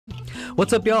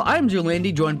What's up, y'all? I'm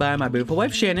Julandy, joined by my beautiful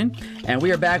wife Shannon, and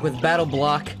we are back with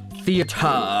Block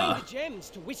Theater. Gems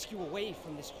to whisk you away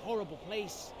from this horrible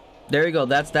place. There you go.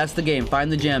 That's the game. Find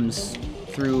the gems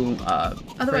through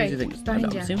crazy things.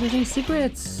 See if there's any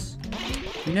secrets.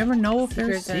 You never know if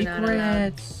there's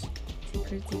secrets.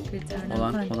 Secrets are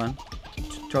Hold on.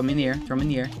 Throw me in the air. Throw me in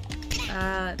the air.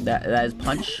 That is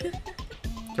punch.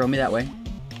 Throw me that way.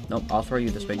 Nope, I'll throw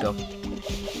you this way. Go.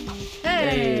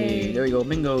 Hey, there we go.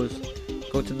 Bingos.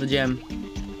 Go to the gem.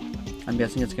 I'm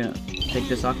guessing it's gonna take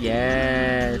this off.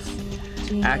 Yes.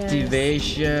 Genius.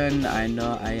 Activation. I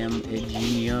know I am a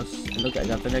genius. And look, I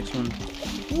got the next one.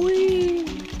 Whee!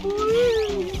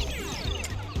 Whee!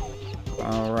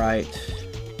 All right.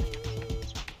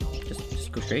 Just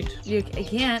go straight. I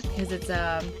can't because it's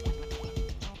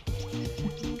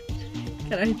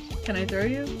Can I throw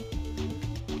you?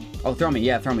 Oh, throw me.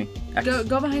 Yeah, throw me. X.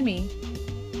 Go behind me.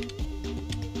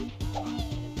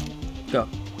 Go.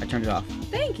 I turned it off.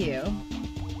 Thank you.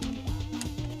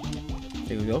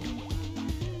 There we go.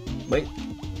 Wait.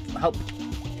 Help.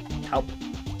 Help.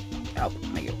 Help.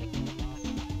 Thank you.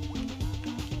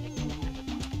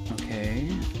 Okay.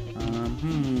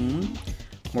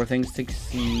 More things to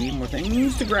see, more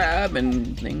things to grab,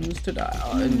 and things to die,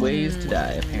 and ways to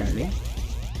die, apparently.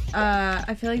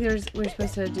 I feel like we're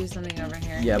supposed to do something over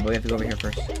here. Yeah, but we have to go over here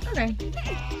first. Okay.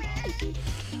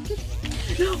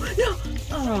 No!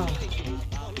 Oh.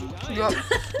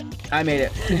 I made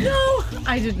it. No!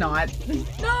 I did not.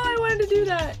 No, I wanted to do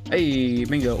that. Hey,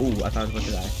 bingo. Ooh, I thought I was about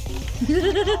to die.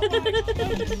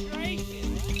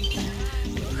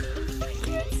 I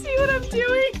can't see what I'm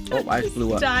doing. Oh, I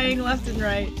blew up. Dying left and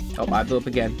right. Oh, I blew up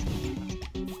again.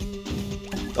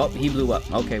 Oh, he blew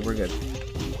up. Okay, we're good.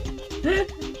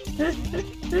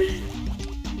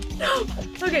 No!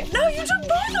 Okay, no, you took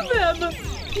both of them!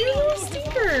 You little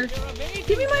stinker!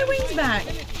 Give me my wings back!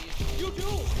 You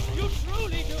do! You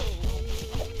truly do!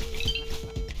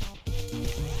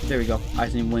 There we go.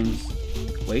 Eyes and wings.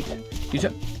 Wait. You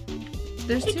took...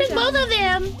 There's two took both of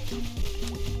them!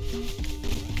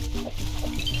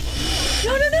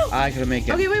 No! I couldn't make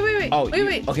it. Okay, wait. Oh,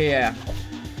 wait. Okay, yeah.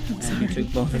 And you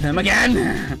took both of them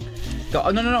again! Go.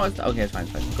 Oh, no. Okay, it's fine.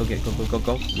 Go get it.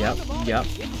 Go. Yep.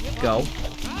 Go.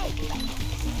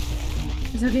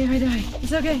 It's okay if I die.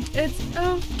 It's okay.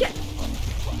 Get.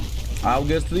 I'll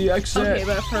get to the exit. Okay,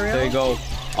 but for real. There you go.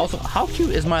 Also, how cute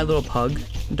is my little pug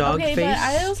dog face? Okay, but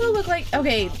I also look like...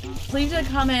 Okay, leave a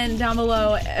comment down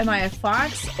below. Am I a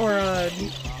fox or a...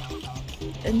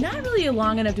 Not really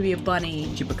long enough to be a bunny.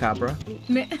 Chupacabra.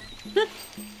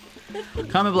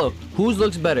 Comment below. Whose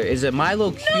looks better? Is it my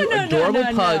little cute, adorable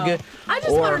pug, I just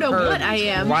or want to know her what I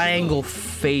am.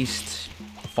 triangle-faced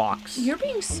fox? You're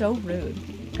being so rude.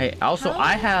 Hey, also,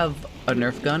 I have a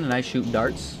Nerf gun and I shoot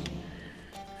darts,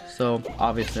 so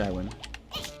obviously I win.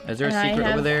 Is there a secret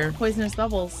over there? Poisonous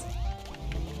bubbles.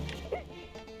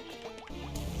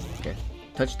 Okay,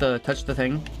 touch the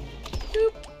thing.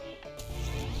 Boop.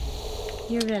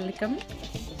 You're welcome.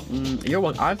 You're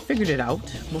welcome. I figured it out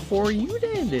before you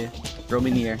did. Throw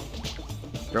me in the air.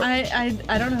 Throw. I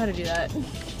don't know how to do that.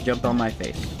 Jump on my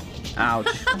face. Ouch.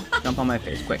 Jump on my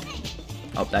face, quick.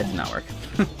 Oh, that did not work.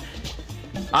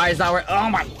 It's not work. Oh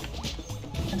my.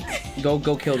 Go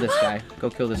kill this guy. Go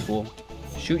kill this fool.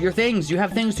 Shoot your things. You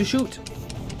have things to shoot.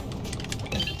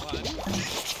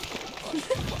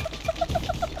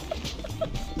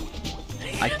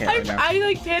 I can't right now. I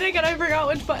like panic and I forgot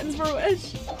which buttons were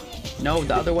which. No,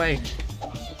 the other way.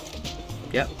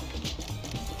 Yep.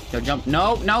 No, jump.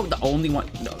 No, the only one.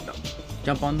 No.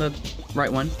 Jump on the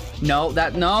right one. No.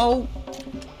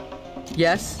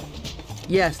 Yes.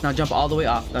 Now jump all the way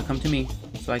off. Now come to me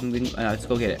so I can. Let's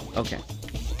go get it. Okay.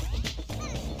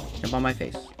 Jump on my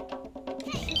face.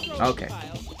 Okay.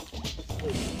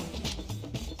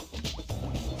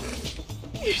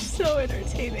 You're so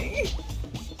entertaining.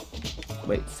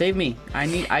 Wait, save me.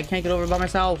 I can't get over by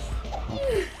myself.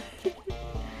 Okay.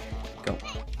 Go.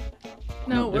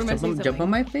 No, we're missing something. Jump on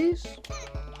my face.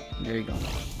 There you go.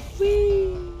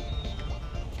 Whee!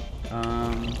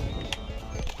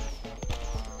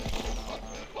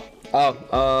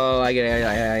 Oh, I get it.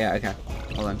 Yeah. Okay.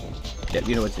 Hold on. Yeah,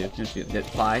 you know what to do.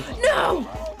 Fly. No!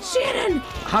 Shannon!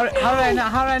 How did I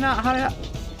not?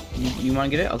 You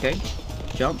want to get it? Okay.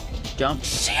 Jump.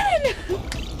 Shannon!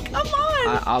 Come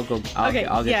on! I'll go. Okay.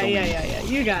 I'll get the wings. Yeah.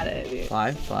 You got it. Fly.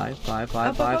 Up. Fly.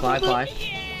 Fly.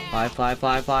 How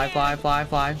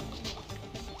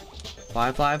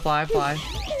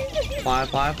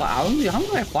long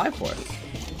do I fly for?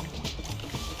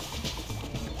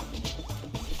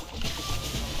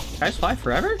 Can I just fly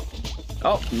forever?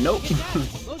 Oh, nope.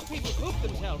 Most people poop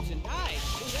themselves and die.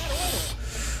 Is that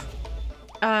all?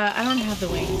 I don't have the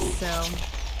wings, so.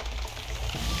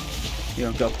 You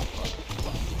don't go.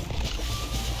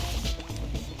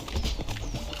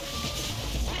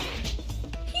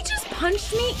 He just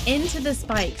punched me into the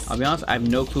spikes. I'll be honest, I have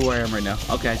no clue where I am right now.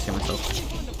 Okay, I see myself.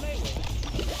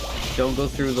 Don't go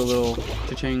through the little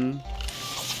cha-ching.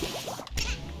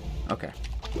 Okay.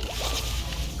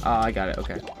 I got it,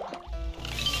 okay.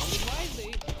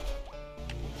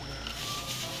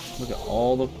 Look at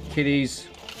all the kitties.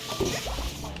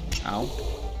 Ow.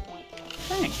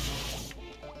 Dang.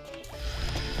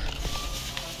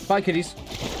 Bye, kitties.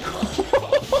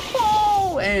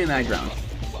 And I drowned.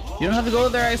 You don't have to go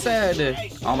there, I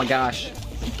said. Oh my gosh.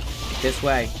 This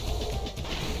way.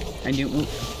 And you move.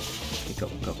 Okay, go,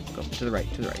 go, go. To the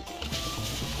right, to the right.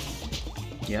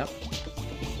 Yep.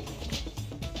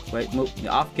 Wait, move.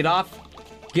 Off, get off.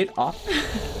 Get off.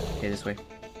 Okay, this way.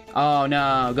 Oh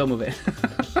no, go move it.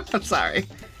 I'm sorry.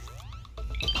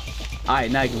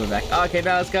 Alright, now you can move back. Okay,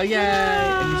 now let's go. Yay!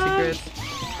 Any secrets?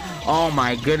 Oh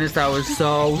my goodness, that was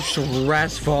so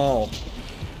stressful.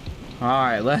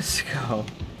 Alright, let's go.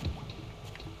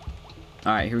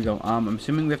 Alright, here we go. I'm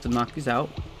assuming we have to knock these out.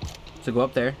 So go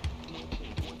up there.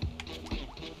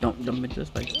 Don't dump into the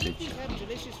spikes, bitch.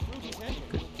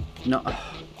 Good. No.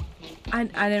 I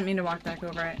didn't mean to walk back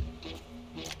over it.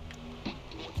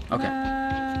 Okay.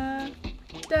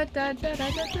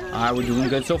 Alright, we're doing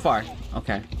good so far.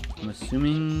 Okay. I'm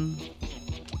assuming...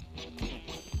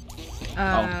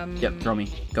 oh, yep, throw me.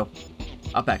 Go.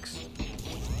 Up X.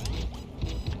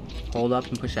 Hold up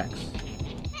and push X.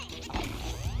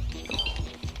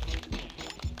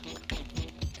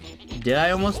 Did I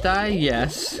almost die?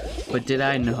 Yes. But did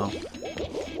I? No.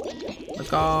 Let's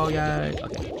go, guys.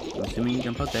 Okay. I'm assuming you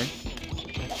jump out there.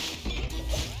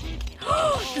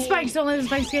 The spikes! Don't let the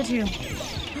spikes get you.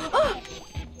 Just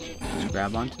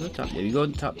grab onto the top. There you go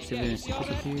to the top. See if there's secrets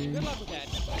up here.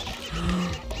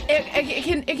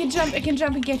 It can jump. It can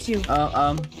jump and get you.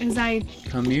 Because I...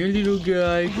 Come here, little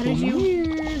guy. How Come did you...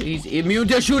 here. He's immune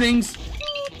to shootings.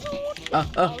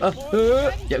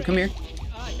 Yep, come here.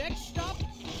 Next stop,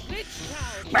 Glitch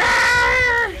Town.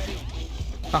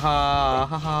 Haha,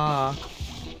 haha.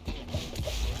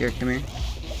 Here, come here.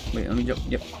 Wait, let me jump.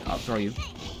 Yep, I'll throw you.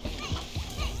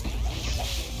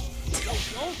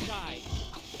 Don't die.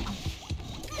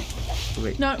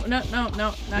 Wait. No, not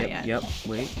yet. Yep,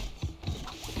 wait.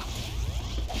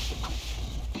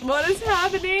 What is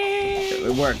happening?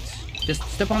 It worked. Just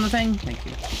step on the thing. Thank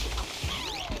you.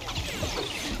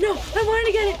 No, I wanted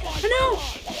to get it. No.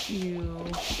 You.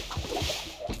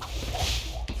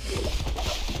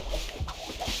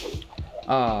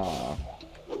 Oh.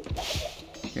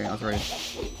 Here, I'll throw you.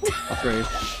 I'll throw you.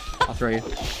 I'll throw you.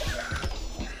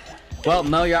 Well,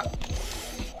 no, you're...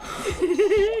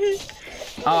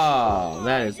 Oh,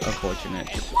 that is unfortunate.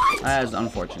 That is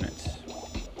unfortunate.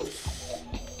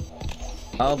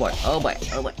 Oh boy, oh boy,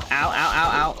 oh boy. Ow, ow,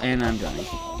 ow, ow. And I'm drowning.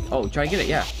 Oh, try to get it,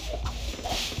 yeah.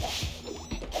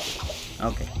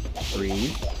 Okay,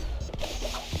 breathe.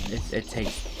 It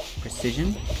takes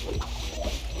precision.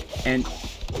 And...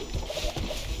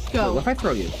 Go. What if I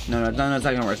throw you? No, it's not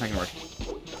gonna work, it's not gonna work.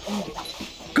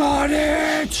 Got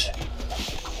it!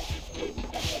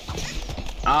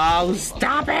 Oh,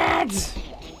 stop it!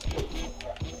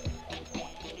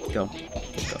 Go. Go.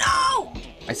 No!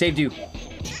 I saved you.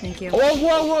 Thank you. Whoa,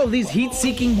 whoa, whoa! These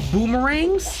heat-seeking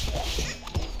boomerangs?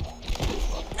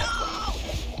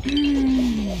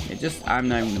 It just... I'm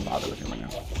not even gonna bother with him right now.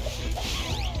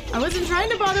 I wasn't trying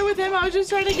to bother with him. I was just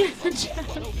trying to get the gem.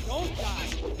 Don't die.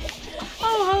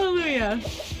 Oh, hallelujah.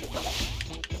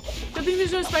 Good thing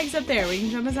there's no spikes up there. We can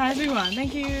jump as high as we want.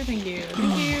 Thank you, thank you,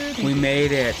 thank you, thank We you.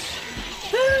 made it.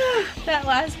 That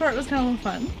last part was kind of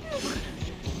fun.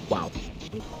 Wow.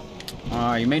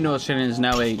 You may know Shannon is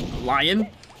now a lion.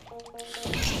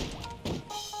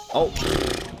 Oh.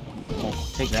 Oh,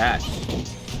 take that.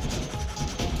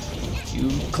 You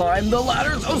climb the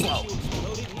ladder so slow.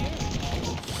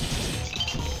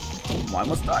 Why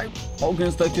must I? Oh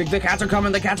goodness, the cats are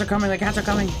coming, the cats are coming, the cats are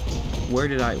coming. Why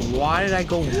did I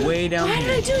go way down Why here?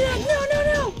 did I do that? No, no,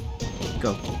 no.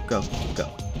 Go, go, go,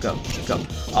 go, go.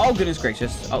 Oh goodness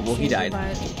gracious. Oh, well, he died.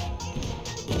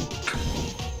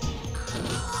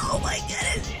 Oh my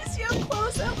goodness, did you see how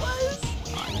close that was?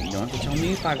 You don't have to tell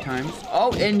me 5 times.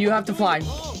 Oh, and you have to fly.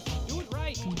 Do it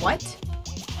right. What?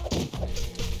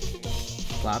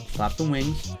 Flap the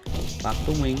wings. Flap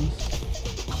the wings.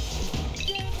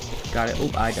 Got it. Oh,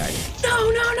 I died.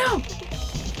 No, no, no.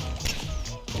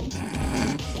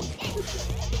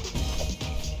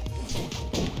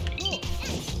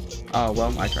 Oh,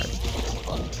 well, I tried.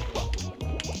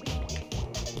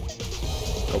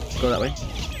 Oh, go that way.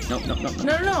 Nope, nope, nope.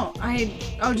 No, no, no.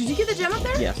 Oh, did you get the gem up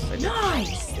there? Yes, I did.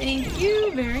 Nice. Thank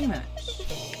you very much.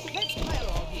 Let's pile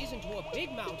all these into a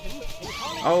big mountain and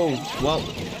call it Oh, well. and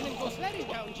then go sledding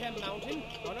down Gem Mountain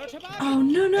on our toboggan. Oh,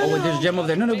 no, no, Oh, no. wait, there's a gem over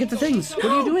there. No, no, get the things. What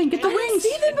are you doing? Get the I didn't wings.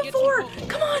 see them before.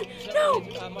 Come on. No.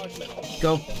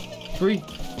 Go. 3,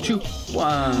 2,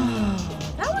 1.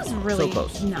 That was really So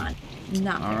close. not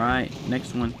All right,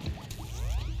 next one.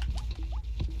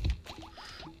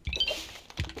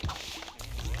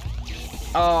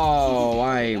 Oh,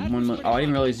 I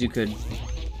didn't realize you could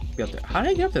be up there. How did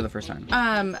I get up there the first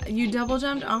time? You double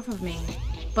jumped off of me.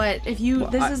 But if you,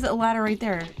 Well, this is the ladder right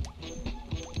there.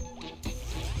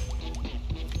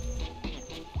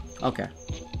 Okay.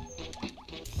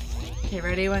 Okay,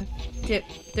 ready? 1, 2,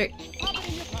 3.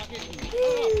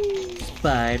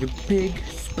 Spider pig,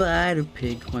 spider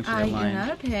pig. Why should I You're line?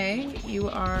 not a pig. You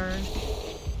are.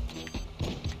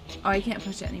 Oh, I can't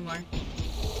push it anymore.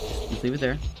 Just leave it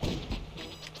there.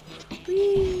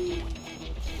 Whee!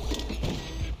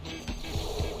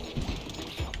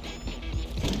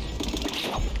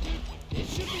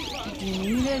 Do you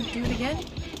need me to do it again?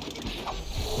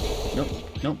 Nope,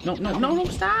 nope, nope, nope, no, no,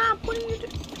 stop! What are you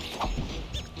doing?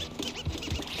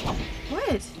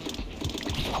 What?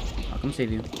 I'll come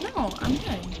save you. No, I'm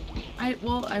good.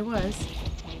 Well, I was.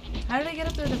 How did I get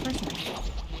up there the first time?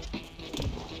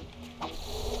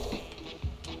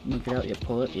 Look it out, yeah,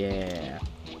 pull it, yeah.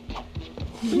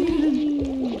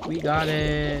 We got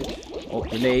it. Oh,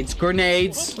 grenades,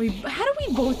 grenades! How do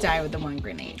we both die with the one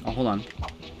grenade? Oh, hold on.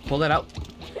 Pull that out.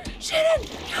 Shannon!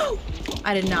 No!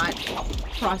 I did not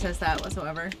process that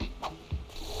whatsoever.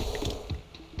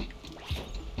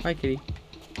 Hi, kitty.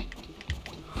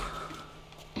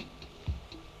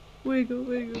 Wiggle,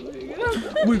 wiggle, wiggle.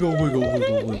 Wiggle, wiggle,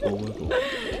 wiggle, wiggle, wiggle.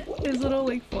 His little,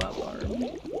 like, flop arm.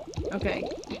 Okay,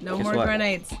 no Guess more what?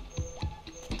 grenades.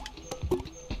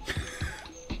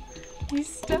 He's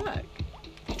stuck.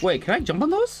 Wait, can I jump on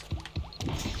those?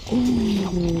 No,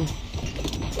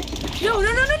 no,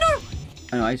 no, no, no!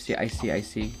 I know, I see.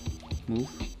 Move.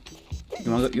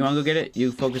 You wanna go get it?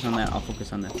 You focus on that, I'll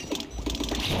focus on this.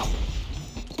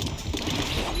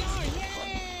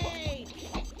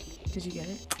 Did you get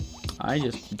it? I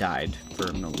just died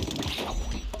for no reason.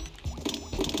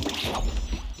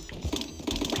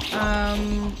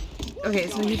 Okay,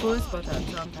 so he blew us both up,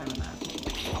 so I'm fine with that.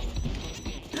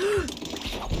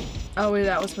 Oh, wait,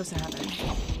 that was supposed to happen.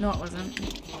 No, it wasn't.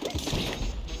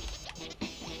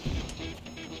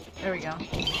 There we go.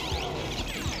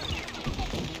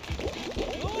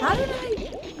 How did I?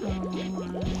 Oh my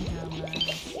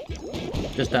goodness.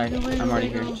 Just die. Wiggle, I'm already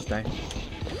wiggle. here, just die.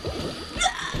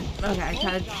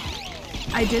 Okay,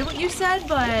 I did what you said,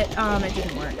 but it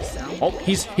didn't work. So. Oh,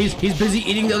 he's busy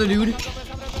eating the other dude.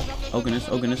 Oh goodness,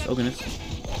 oh goodness, oh goodness.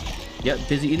 Yep,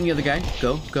 busy eating the other guy.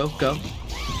 Go, go, go.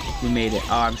 We made it.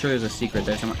 Oh, I'm sure there's a secret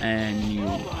there somewhere. And you.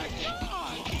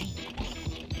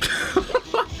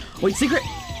 Wait, secret!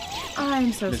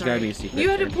 I'm so There's sorry. gotta be a secret You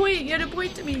had to there. point. You had to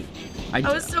point to me. I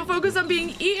was so focused on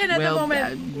being eaten at the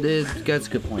moment. That's a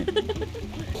good point.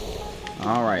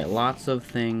 All right, lots of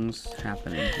things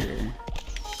happening here.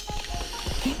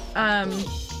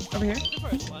 Over here?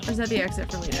 Or is that the exit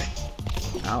for later?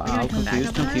 Ow, gonna ow, come back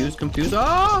up confused.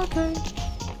 Oh, okay.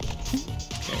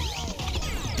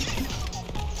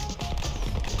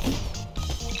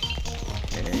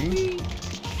 Okay.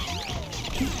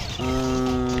 I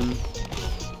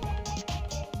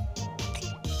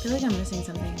feel like I'm missing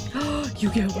something. You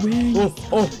get wings.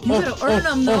 Oh, You gotta earn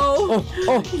them, though.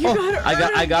 You gotta earn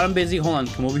I got him busy. Hold on,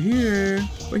 come over here.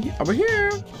 Over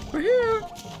here. We're here.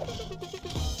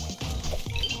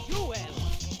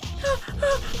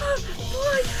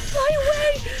 Fly away!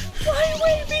 Fly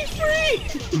away! Be free!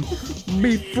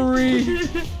 Be free.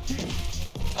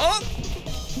 Oh.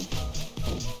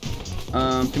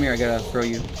 Come here. I gotta throw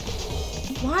you.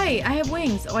 Why? I have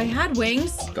wings. Oh, I had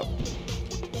wings. Go.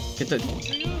 Get the.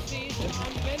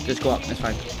 Just go up. It's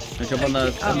fine. Now jump on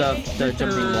the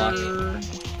jumping block.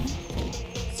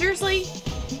 Seriously?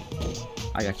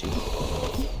 I got you.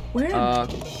 Where? I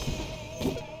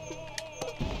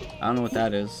don't know what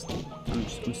that is. I'm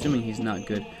assuming he's not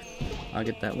good. I'll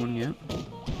get that one, yeah.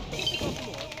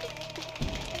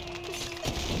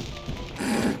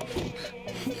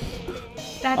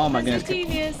 That's Oh my goodness.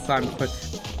 genius. Climb quick.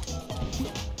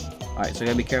 Alright, so I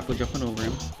gotta be careful jumping over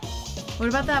him. What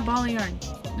about that ball of yarn?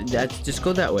 Just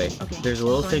go that way. Okay. There's a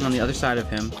little Go thing ahead. on the other side of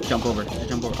him. Jump over. Just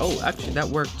jump over. Oh, actually, that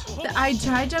worked. I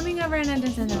tried jumping over and it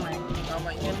doesn't work. Oh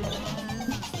my goodness.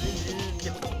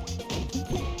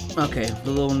 Okay,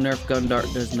 the little Nerf gun dart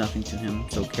does nothing to him,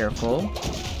 so careful.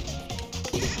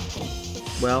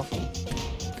 Well,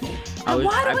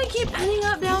 Why do I keep ending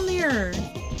up down there?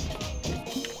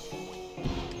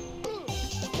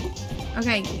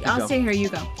 Okay, I'll stay here. You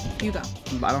go. You go.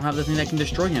 But I don't have the thing that can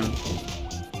destroy him.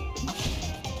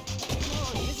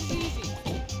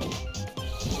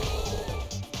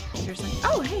 Seriously.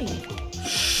 Oh, hey.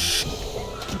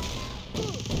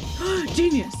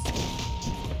 Genius.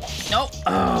 No.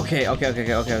 Oh, okay. All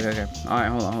right,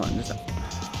 hold on.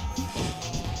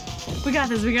 We got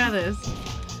this. We got this.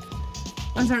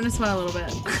 I'm starting to sweat a little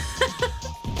bit.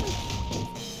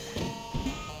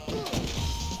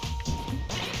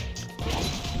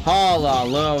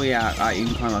 Hallelujah. Alright, you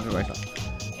can climb up here by yourself.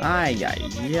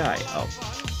 Oh.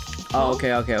 Oh, okay.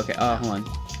 Hold on.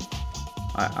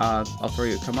 Alright, I'll throw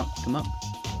you. Come up.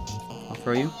 I'll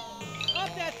throw you.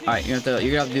 Alright, you're gonna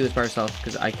have to do this by yourself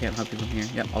because I can't help you from here.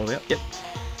 Yep, all the way up. Yep.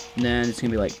 And then it's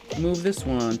gonna be like, move this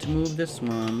one to move this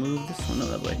one, move this one. No,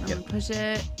 that way. Yep. Push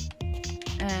it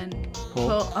and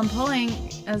pull. I'm pulling.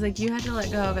 I was like, you had to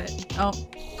let go of it. Oh.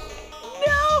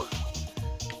 No!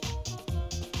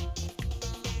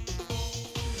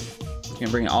 It's gonna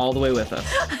bring it all the way with us.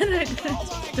 And I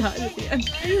died at the end.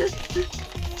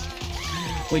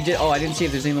 We did. Oh, I didn't see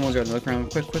if there's any other ones around. Look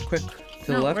around. Quick.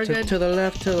 To the left, to the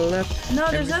left, to the left. No,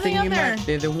 there's nothing up there.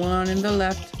 There's the one in the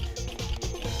left.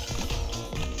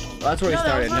 Well, that's where we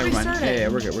started. Never mind. Yeah,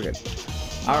 we're good.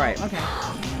 All right. Okay.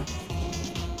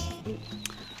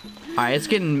 All right, it's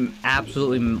getting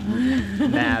absolutely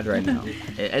mad right now.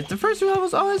 At the first one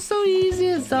was, oh, it's so easy,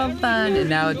 it's so fun, and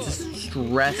now it's just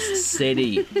stress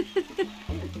city.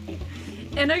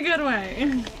 In a good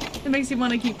way. It makes you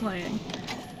want to keep playing.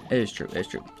 It is true. All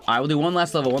right, we'll do one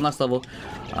last level.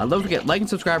 Don't forget, like and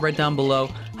subscribe right down below.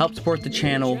 Help support the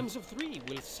channel. Gems of 3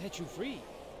 will set you free.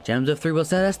 Gems of 3 will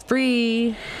set us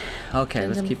free. Okay,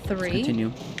 let's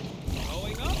continue.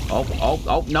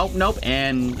 Oh, nope.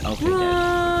 And, okay,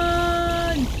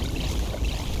 Run!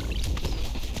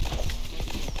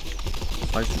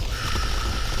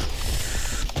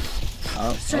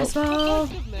 Stressful.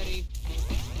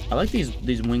 I like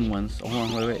these wing ones. Hold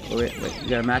on, wait. You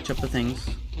gotta match up the things.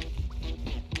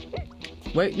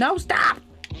 Wait, no, stop!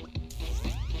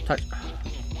 Touch.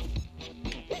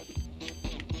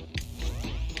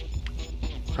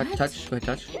 Touch. Go ahead,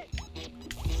 touch.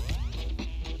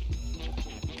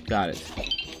 Got it.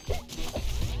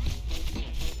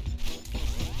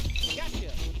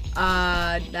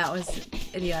 That was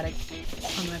idiotic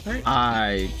on my part.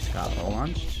 I just got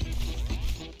launched.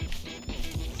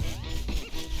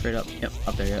 Straight up. Yep,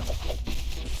 up there, yep.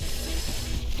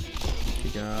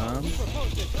 Good job.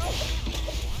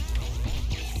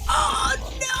 Oh,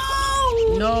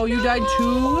 no! No, you died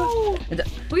too?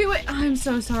 Wait. I'm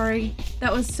so sorry.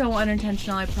 That was so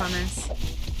unintentional, I promise.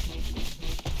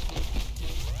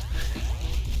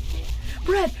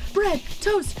 Bread,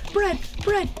 toast, bread.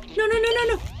 No.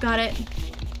 Got it.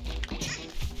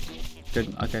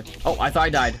 Good, okay. Oh, I thought I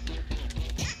died.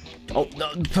 Oh,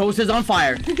 the toast is on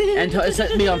fire. And it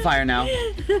set me on fire now.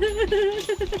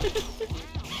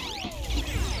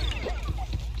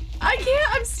 I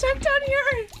can't, I'm stuck down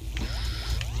here.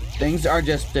 Things are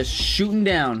just shooting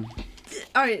down.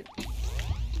 Alright.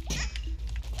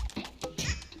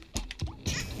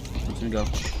 I'm gonna go.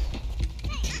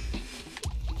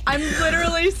 I'm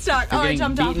literally stuck. You're I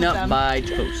jumped off of them. beaten up by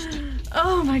toast.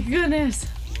 Oh my goodness.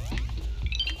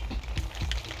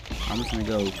 I'm just gonna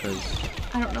go because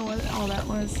I don't know what all that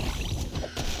was.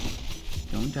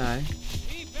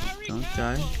 don't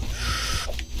die.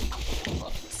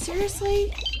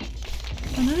 Seriously?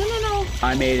 No.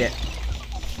 I made it.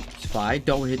 It's fine.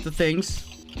 Don't hit the things.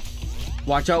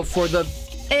 Watch out for the.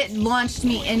 It launched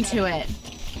me into it.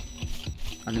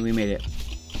 I think we made it.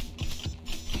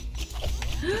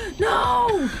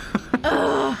 No!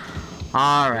 Ugh.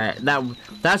 All right,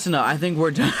 that's enough. I think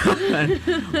we're done.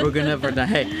 We're done.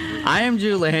 Hey, I am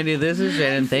Julandy. This is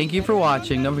Shannon. Thank you for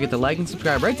watching. Don't forget to like and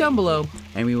subscribe right down below,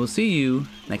 and we will see you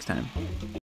next time.